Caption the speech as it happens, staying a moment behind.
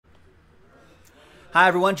Hi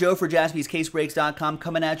everyone, Joe for JaspysCaseBreaks.com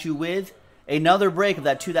coming at you with another break of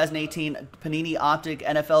that 2018 Panini Optic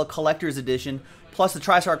NFL Collector's Edition, plus the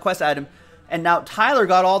TriStar Quest item. And now Tyler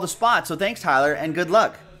got all the spots, so thanks Tyler, and good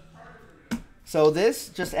luck. So this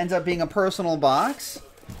just ends up being a personal box.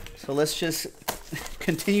 So let's just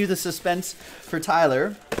continue the suspense for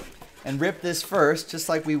Tyler and rip this first, just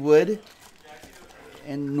like we would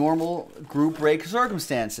in normal group break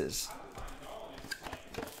circumstances.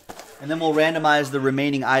 And then we'll randomize the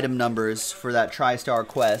remaining item numbers for that TriStar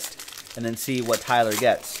Quest and then see what Tyler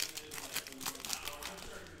gets.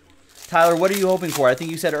 Tyler, what are you hoping for? I think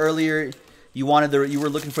you said earlier you were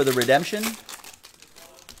looking for the redemption.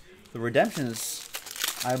 The redemptions,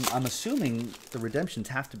 I'm assuming the redemptions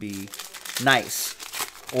have to be nice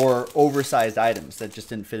or oversized items that just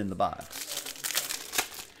didn't fit in the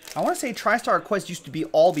box. I want to say TriStar Quest used to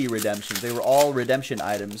all be redemptions. They were all redemption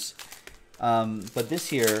items. But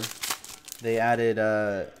this year they added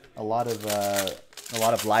a lot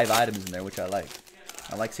of live items in there, which I like.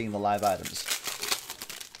 I like seeing the live items.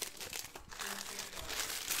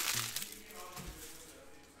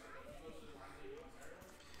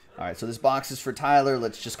 All right, so this box is for Tyler.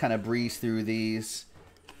 Let's just kind of breeze through these.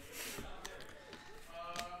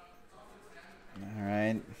 All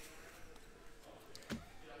right.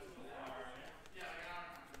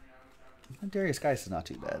 Darius Geis is not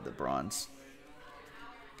too bad, the bronze.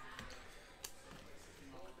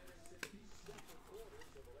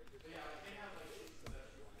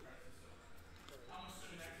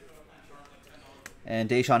 And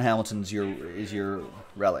Deshaun Hamilton's is your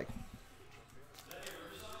relic.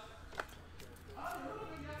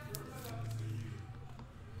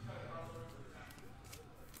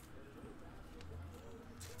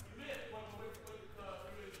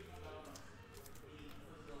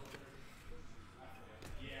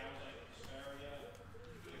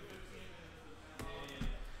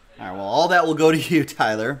 All right, well, all that will go to you,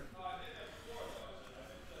 Tyler.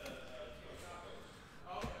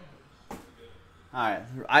 All right,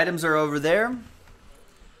 items are over there.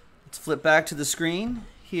 Let's flip back to the screen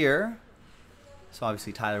here. So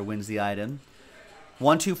obviously Tyler wins the item.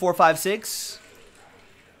 1, 2, 4, 5, 6.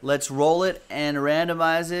 Let's roll it and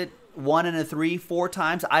randomize it. 1 and a 3, 4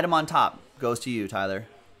 times. Item on top goes to you, Tyler.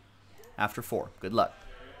 After 4. Good luck.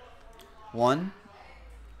 1,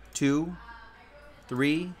 2,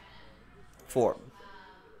 3, 4.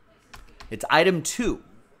 It's item 2.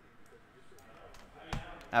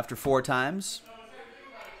 After 4 times.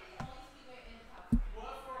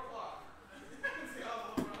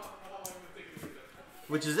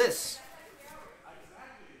 Which is this?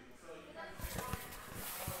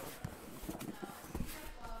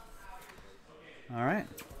 All right.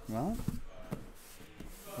 Well,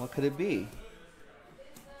 what could it be?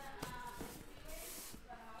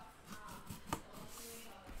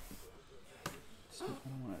 So I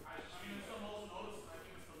want to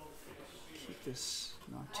keep this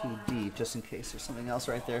not too deep, just in case there's something else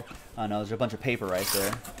right there. Oh no, there's a bunch of paper right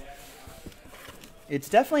there. It's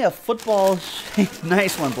definitely a football-shaped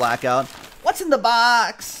nice one, Blackout. What's in the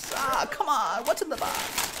box? Ah, come on. What's in the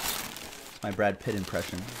box? It's my Brad Pitt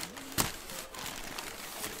impression.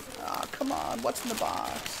 Ah, come on. What's in the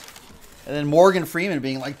box? And then Morgan Freeman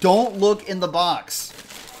being like, don't look in the box.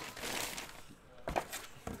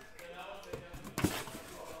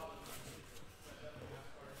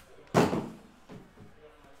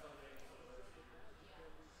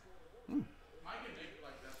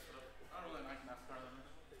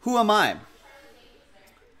 Who am I?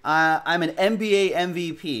 I'm an NBA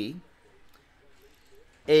MVP,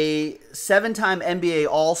 a 7-time NBA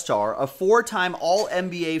All-Star, a 4-time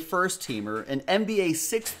All-NBA First-Teamer, an NBA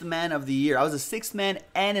 6th Man of the Year. I was a 6th man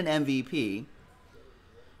and an MVP.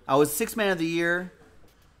 I was 6th Man of the Year,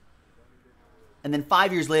 and then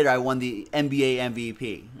 5 years later I won the NBA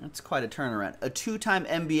MVP. That's quite a turnaround. A 2-time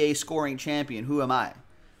NBA scoring champion. Who am I?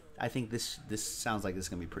 I think this sounds like this is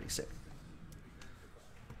going to be pretty sick.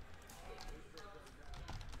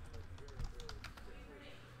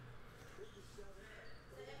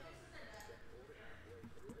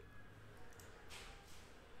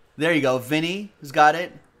 There you go. Vinny has got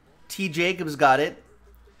it. T. Jacobs got it.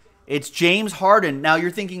 It's James Harden. Now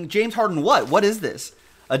you're thinking, James Harden what? What is this?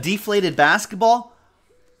 A deflated basketball?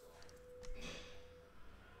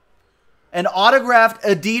 An autographed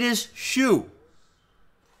Adidas shoe.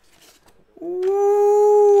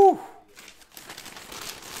 Ooh.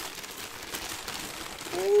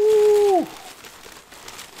 Ooh.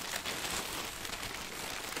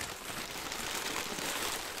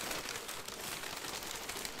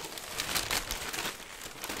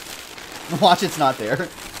 Watch, it's not there.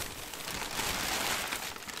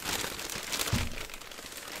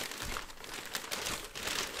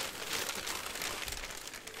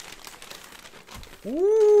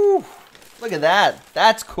 Ooh, look at that.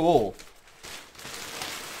 That's cool.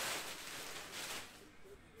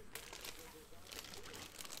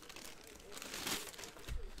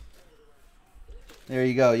 There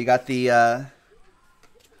you go. You got the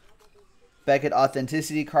Beckett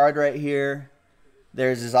Authenticity card right here.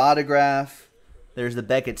 There's his autograph. There's the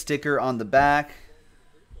Beckett sticker on the back.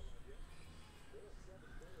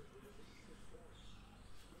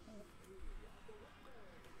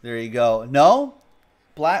 There you go. No?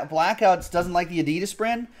 Blackouts doesn't like the Adidas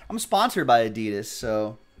brand? I'm sponsored by Adidas,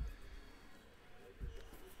 so...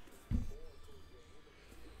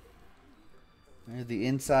 There's the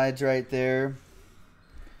insides right there.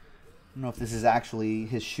 I don't know if this is actually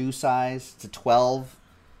his shoe size. It's a 12.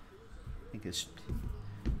 I think it's...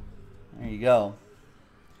 There you go.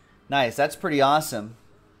 Nice. That's pretty awesome.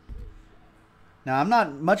 Now, I'm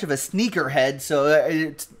not much of a sneakerhead,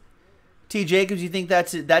 so... T. Jacobs, you think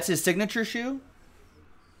that's his signature shoe?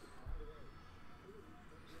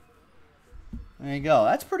 There you go.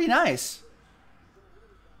 That's pretty nice.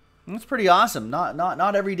 That's pretty awesome.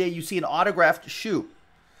 Not every day you see an autographed shoe.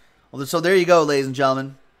 Well, so there you go, ladies and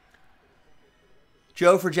gentlemen.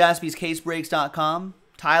 Joe for JaspysCaseBreaks.com.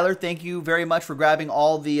 Tyler, thank you very much for grabbing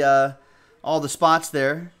all the spots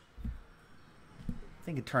there. I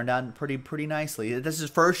think it turned out pretty nicely. This is his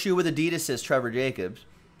first shoe with Adidas, says Trevor Jacobs.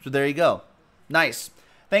 So there you go. Nice.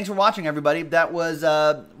 Thanks for watching, everybody. That was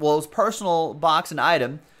well, it was personal box and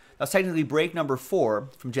item. That was technically break number 4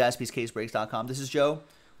 from JaspysCaseBreaks.com. This is Joe.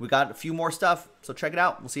 We got a few more stuff, so check it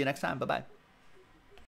out. We'll see you next time. Bye-bye.